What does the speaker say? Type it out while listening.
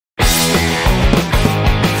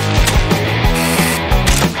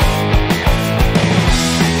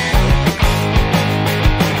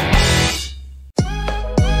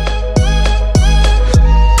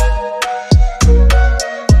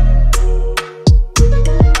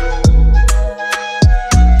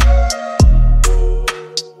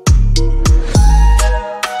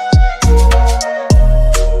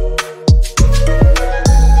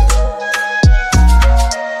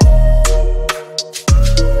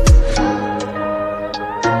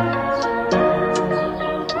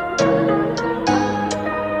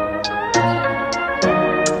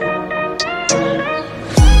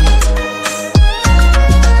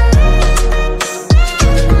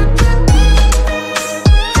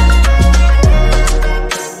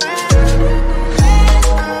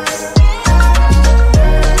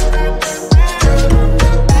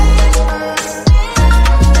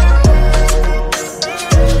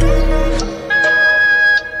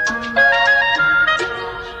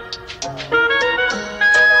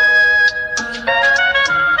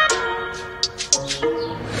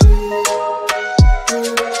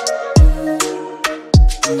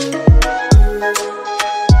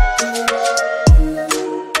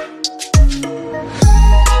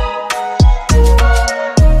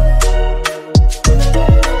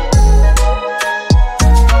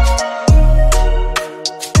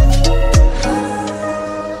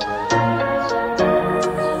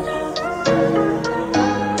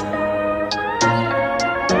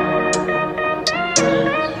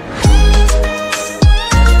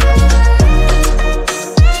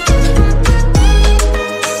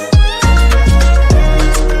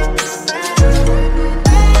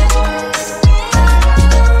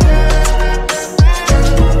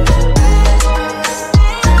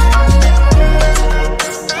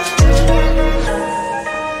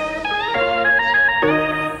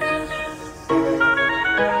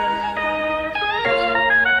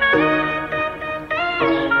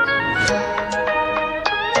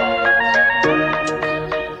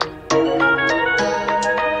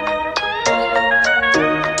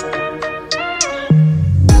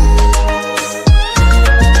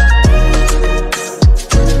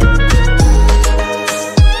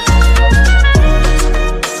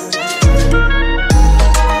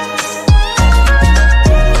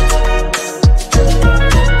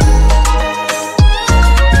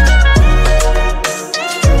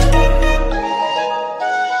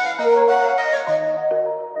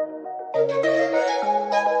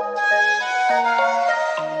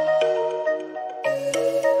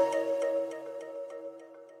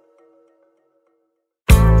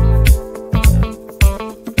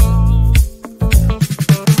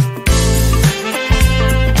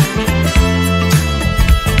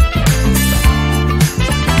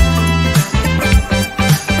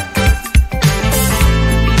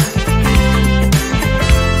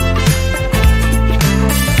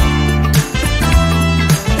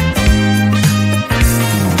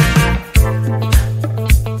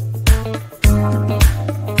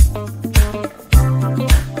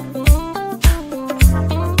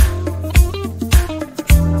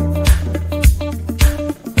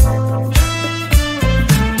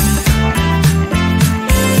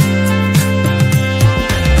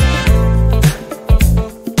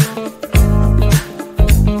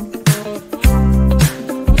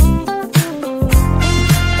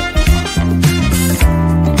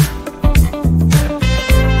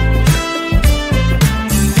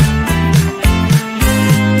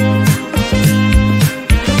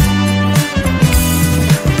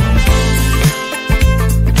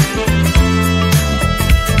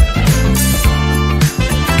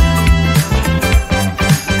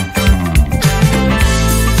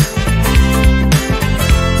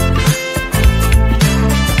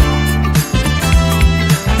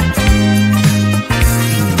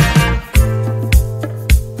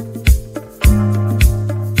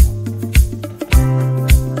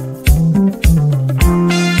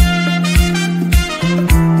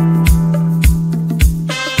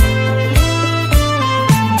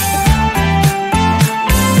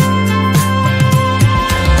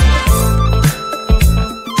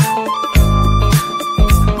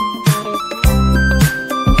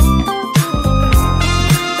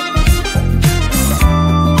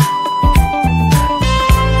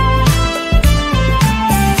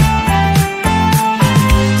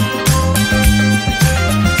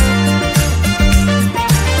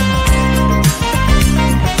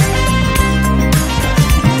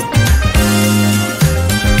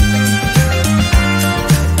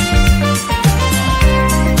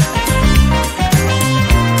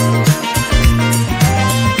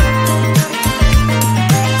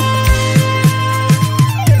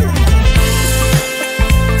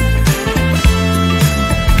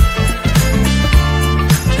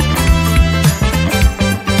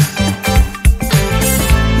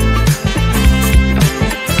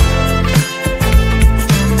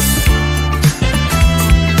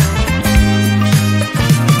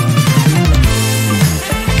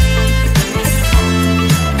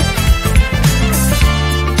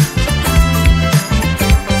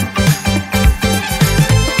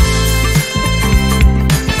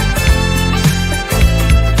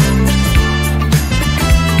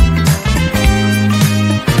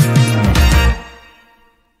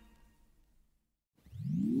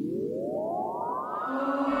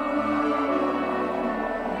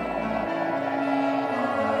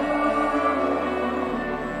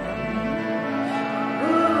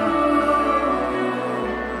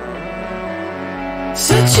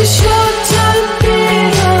Such a short time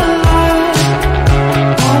being alive.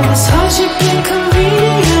 All this hardship and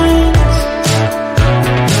inconvenience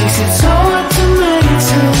makes it so hard to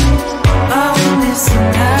meditate. I will listen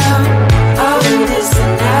now, I will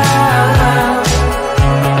listen now.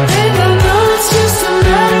 And I know it's just a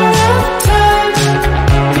matter of time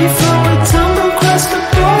before we tumble across the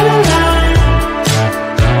borderline.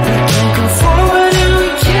 We can't go forward and we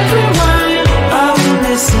can't rewind. I will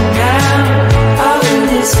listen now, I will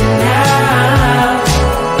listen now.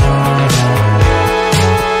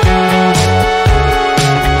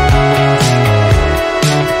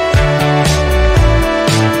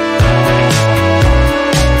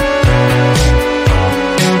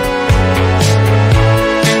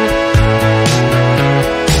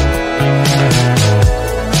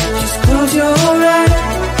 Just close your eyes.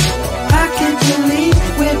 I can't believe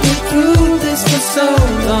we've been through this for so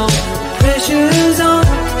long. Pressure's on,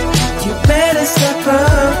 you better step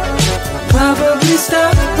up. Probably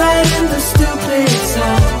stop writing the stupid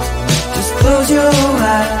song. Just close your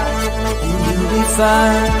eyes and you'll be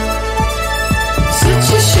fine. Such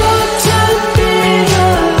a short time being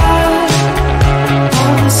alive.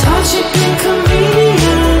 All this hardship and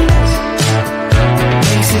inconvenience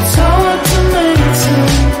makes it so hard to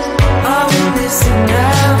meditate. I will listen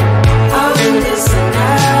now, I will listen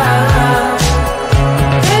now.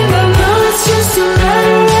 And I know it's just a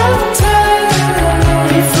matter of time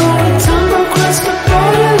before we tumble across the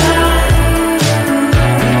borderline.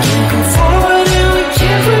 We can't go forward and we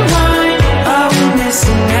can't rewind. I will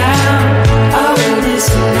listen now, I will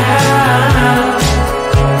listen now.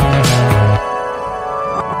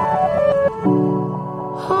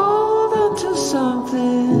 Hold on to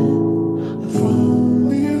something, if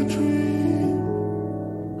only a dream.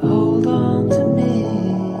 Hold on to me.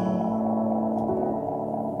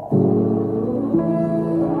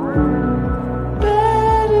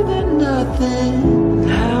 Better than nothing,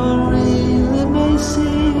 how it really may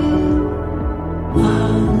seem.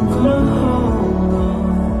 I'm gonna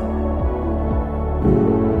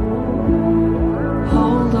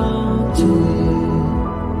hold on to you.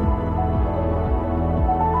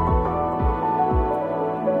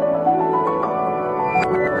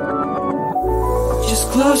 Just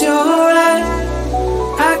close your eyes.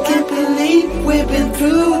 I can't believe we've been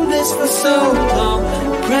through this for so long.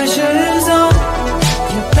 Pressure's on,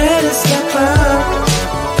 you better step up.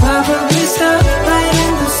 Probably stop writing